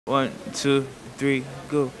One, two, three,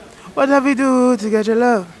 go. What have you do to get your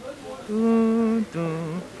love? Dun,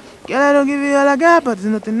 dun. Girl, I don't give you all I got, but it's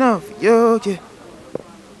not enough. Yo, okay.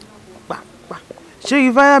 Bah, bah. Sure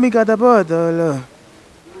you fire me got a bottle.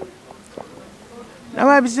 Now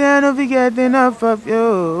I be saying I don't get enough of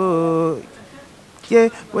you. Yeah,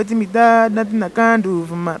 waiting me that, nothing I can do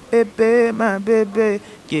for my baby, my baby.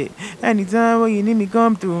 Yeah, anytime when you need me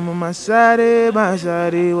come through, my side,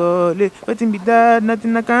 wale. Waiting me that,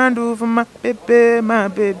 nothing I can do for my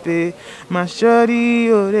baby, my shorty,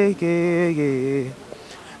 oh, they yeah.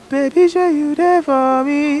 Baby, show you there for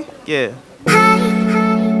me. Yeah.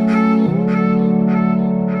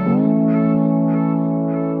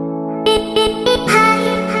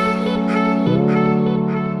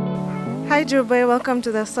 Hi Joeboy, welcome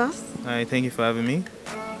to the sauce. Hi, thank you for having me.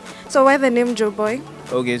 So why the name Joeboy?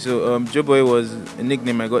 Okay, so Joeboy was a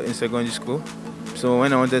nickname I got in secondary school. So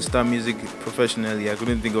when I wanted to start music professionally, I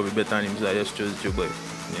couldn't think of a better name, so I just chose Joeboy.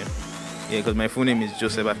 Yeah, because my full name is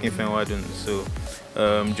Joseph Akinfenwadun. So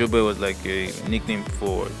Joeboy was like a nickname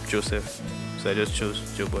for Joseph, so I just chose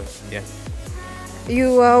Joeboy. Yeah.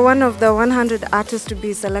 You were one of the 100 artists to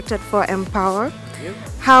be selected for Empower. Yep.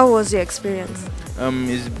 How was your experience?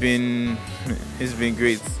 It's been it's been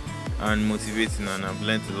great and motivating, and I've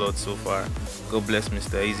learned a lot so far. God bless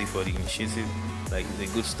Mr. Eazi for the initiative. Like,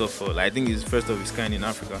 it's a good stuff for. Like, I think it's first of its kind in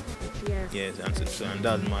Africa. Yes. Yes, and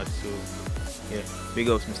that's mad. So yeah, big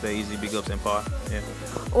ups Mr. Eazi, big ups Empower. Yeah.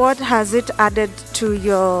 What has it added to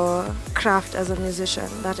your craft as a musician,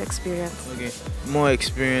 that experience? Okay, more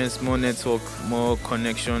experience, more network, more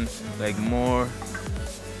connection, like more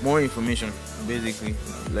information. Basically,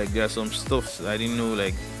 like there are some stuff I didn't know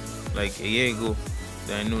like a year ago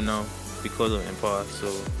that I know now because of Empower.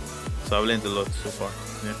 So I've learned a lot so far.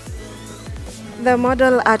 Yeah. The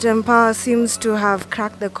model at Empower seems to have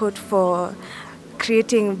cracked the code for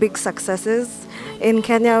creating big successes. In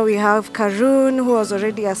Kenya, we have Karun, who was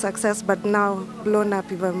already a success but now blown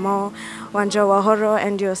up even more, Wanja Wahoro,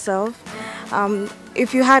 and yourself.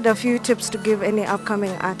 If you had a few tips to give any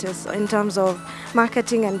upcoming artists in terms of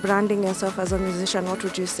marketing and branding yourself as a musician, what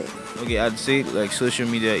would you say? Okay, I'd say like social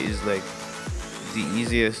media is like the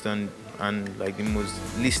easiest and like the most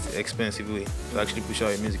least expensive way to actually push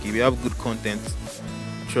out your music. If you have good content,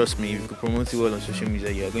 trust me, if you could promote it well on social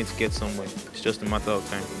media, you are going to get somewhere. It's just a matter of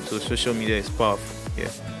time. So social media is powerful, yeah,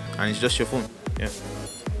 and it's just your phone, yeah.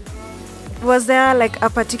 Was there like a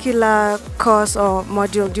particular course or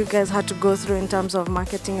module you guys had to go through in terms of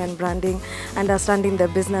marketing and branding, understanding the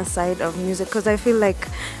business side of music? Because I feel like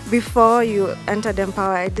before you entered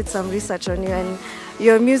Empower, I did some research on you, and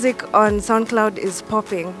your music on SoundCloud is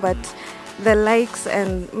popping, but the likes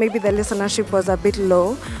and maybe the listenership was a bit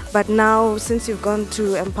low. But now, since you've gone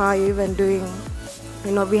to Empower, you're even doing,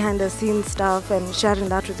 behind the scenes stuff and sharing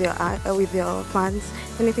that with your fans.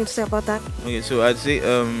 Anything to say about that? Okay, so I'd say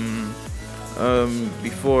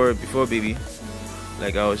before Baby,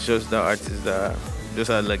 like I was just that artist that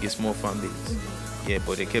just had like a small fan base. Yeah,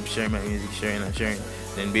 but they kept sharing my music, sharing and sharing.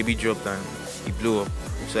 Then Baby dropped and it blew up.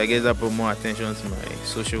 So I guess that brought more attention to my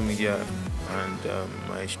social media and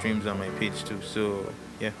my streams and my page too. So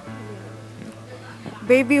yeah.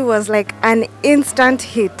 Baby was like an instant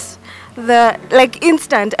hit.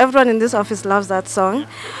 Instant. Everyone in this office loves that song.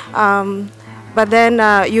 But then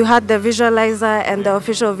you had the visualizer and the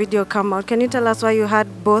official video come out. Can you tell us why you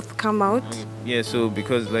had both come out? Yeah, so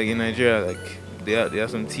because like in Nigeria, like there are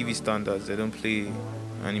some TV standards, they don't play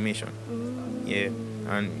animation. Yeah,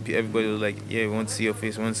 and everybody was like, yeah, we want to see your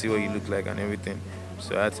face, we want to see what you look like and everything.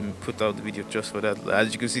 So I had to put out the video just for that.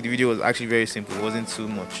 As you can see, the video was actually very simple. It wasn't too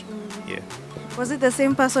much. Yeah. Was it the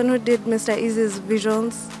same person who did Mr. Eazi's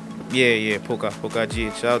visuals? Yeah, Poker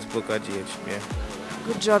GH. Shout out to Poker GH. Yeah.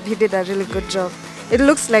 Good job. He did a really good job. It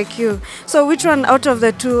looks like you. So which one out of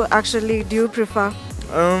the two actually do you prefer?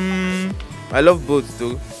 I love both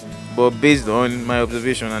though, but based on my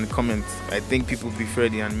observation and comments, I think people prefer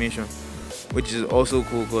the animation, which is also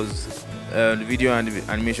cool because the video and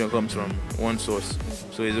the animation comes from one source,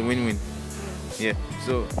 so it's a win-win. Yeah.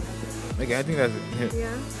 So okay, I think that's it.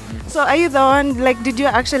 Yeah. So are you the one, like, did you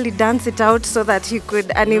actually dance it out so that he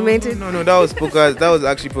could animate it? No, that was Poker's. That was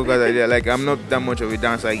actually Poker's idea. Like, I'm not that much of a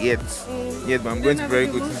dancer yet, but I'm going to be very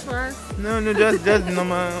good. No, just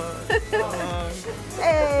normal.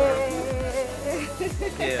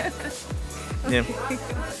 Yeah.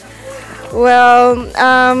 Well,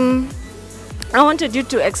 I wanted you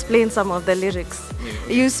to explain some of the lyrics. Yeah.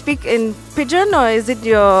 You speak in Pidgin, or is it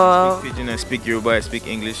your... I speak Pidgin, I speak Yoruba, I speak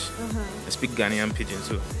English, I speak Ghanaian Pidgin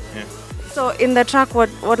too. Yeah. So in the track,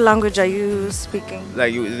 what language are you speaking?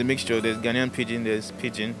 Like it's a mixture. There's Ghanaian pidgin, there's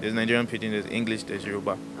Nigerian pidgin, there's English, there's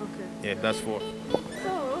Yoruba. Okay. Yeah, that's 4.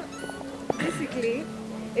 So basically,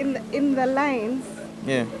 in the lines,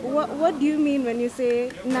 Yeah. what do you mean when you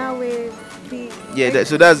say nawe be? Yeah,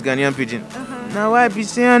 so that's Ghanaian pidgin. Uh-huh. Now I be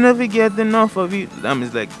saying I never get enough of you. That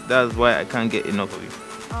means like that's why I can't get enough of you.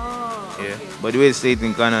 Oh. Yeah. Okay. But the way they say it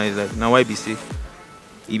in Ghana is like now I be say.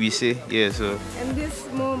 Ibise, yeah, so And this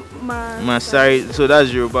more Masari, so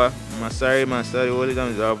that's Yoruba. Masari, what it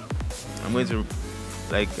comes up. I'm going to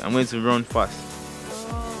run fast.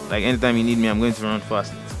 Oh. Like anytime you need me, I'm going to run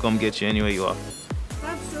fast to come get you anywhere you are.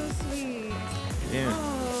 That's so sweet. Yeah.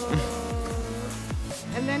 Oh.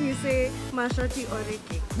 And then you say mashoti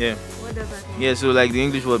oreke. Yeah. What does that mean? Yeah, so like the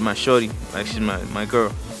English word my shorty, like she's my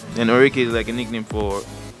girl. And Oreke is like a nickname for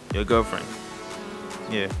your girlfriend.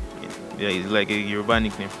 Yeah. Yeah, it's like a Yoruba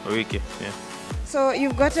nickname, Oreke. Yeah. So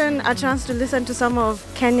you've gotten a chance to listen to some of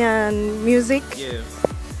Kenyan music. Yeah.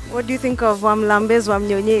 What do you think of Wamlambes,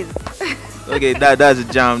 Wamnyonyes? Okay, that's a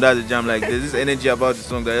jam. That's a jam. Like there's this energy about the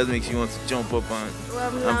song that just makes you want to jump up and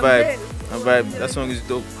vibe. And vibe. That song is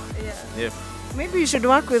dope. Yeah. Yeah. Maybe you should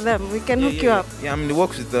work with them. We can hook you up. Yeah, I mean, he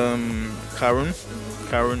works with Karun.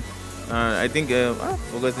 Karun. I think I've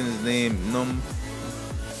forgotten his name.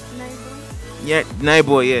 Yeah,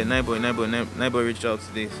 Joeboy. Yeah, Joeboy reached out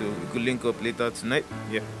today, so we could link up later tonight.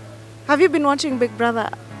 Yeah. Have you been watching Big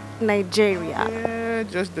Brother Nigeria? Yeah,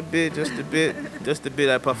 just a bit.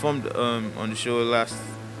 I performed on the show last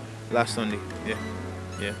Sunday.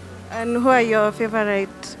 Yeah. And who are your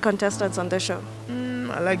favorite contestants on the show?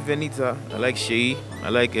 I like Venita. I like Shay. I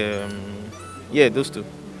like those two.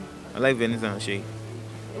 I like Venita and Shay.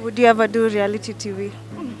 Would you ever do reality TV?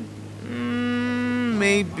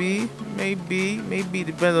 Maybe.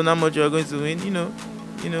 Depends on how much you're going to win.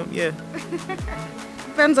 Yeah.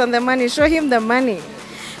 Depends on the money. Show him the money.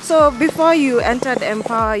 So before you entered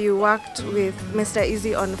Empower, you worked with Mr.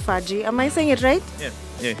 Eazi on Faji. Am I saying it right?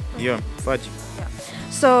 Yeah. Faji.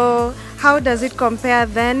 So how does it compare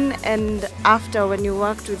then and after when you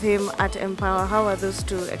worked with him at Empower? How are those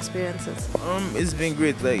two experiences? It's been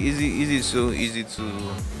great. Like Eazy is so easy to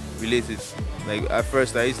relate it. Like at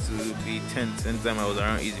first I used to be tense anytime I was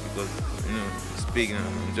around Eazy because it's big and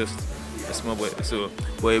I'm just a small boy. So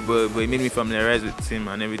but it made me familiarize with him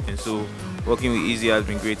and everything. So working with Eazy has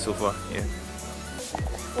been great so far. Yeah.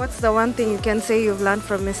 What's the one thing you can say you've learned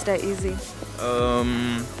from Mr. Eazi?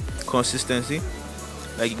 Consistency.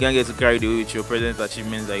 Like you can't get too carried away with your present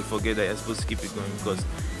achievements that you forget that you're supposed to keep it going because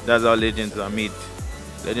that's how legends are made.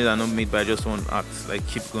 Legends are not made by just one act. Like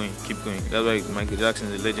keep going. That's why Michael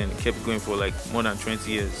Jackson is a legend. He kept going for like more than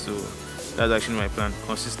 20 years. So that's actually my plan.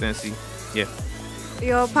 Consistency. Yeah.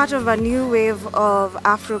 You're part of a new wave of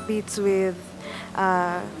Afro beats with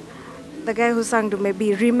the guy who sang to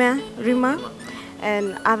maybe Rima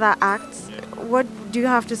and other acts. What do you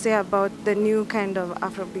have to say about the new kind of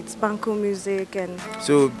Afrobeats, Banku music and?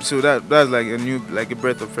 So that's like a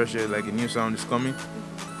breath of fresh air, like a new sound is coming,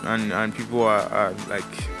 and people are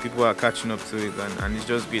catching up to it, and it's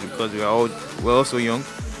just great because we're also young,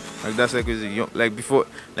 like that's like young, like before,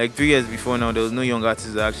 like 3 years before now there was no young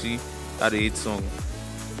artist that actually had a hit song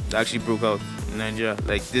that actually broke out in Nigeria.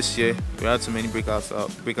 Like this year we had so many breakout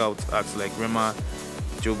acts like Rema,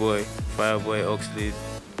 Joeboy, Fireboy, Oxlade.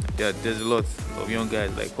 Yeah, there's a lot of young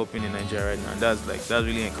guys like popping in Nigeria right now. And that's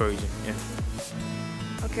really encouraging. Yeah.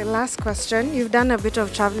 Okay, last question. You've done a bit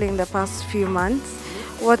of traveling the past few months.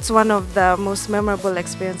 What's one of the most memorable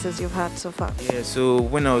experiences you've had so far? Yeah, so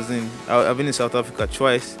when I've been in South Africa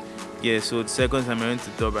twice. Yeah, so the second time I went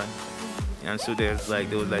to Durban, and so there was like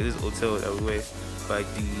this hotel that we were by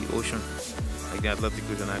the ocean, like the Atlantic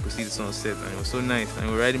Ocean, and I could see the sunset, and it was so nice. And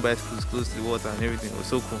we were riding bicycles close to the water and everything. It was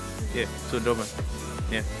so cool. Yeah, so Durban.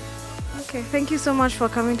 Yeah. Okay, thank you so much for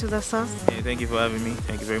coming to the Source. Yeah, thank you for having me.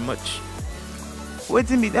 Thank you very much.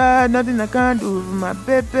 Waiting me that nothing I can't do for my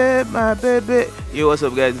baby. Yo, what's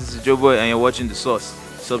up guys? This is Joeboy and you're watching The Source.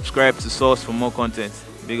 Subscribe to Source for more content.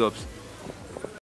 Big ups.